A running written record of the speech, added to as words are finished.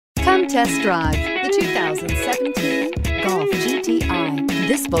Come test drive the 2017 Golf GTI.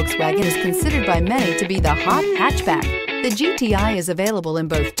 This Volkswagen is considered by many to be the hot hatchback. The GTI is available in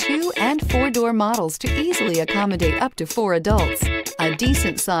both 2- and 4-door models to easily accommodate up to 4 adults. A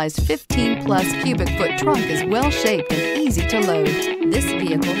decent-sized 15+ cubic foot trunk is well-shaped and easy to load. This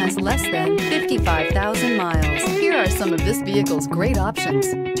vehicle has less than 55,000 miles. Here are some of this vehicle's great options: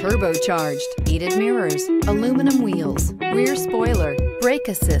 turbocharged, heated mirrors, aluminum wheels, rear spoiler, brake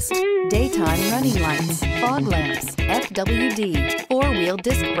assist, daytime running lights, fog lamps, FWD, 4-wheel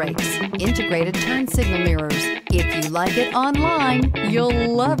disc brakes, integrated turn signal mirrors. If you like it online,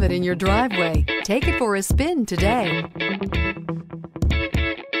 you'll love it in your driveway. Take it for a spin today.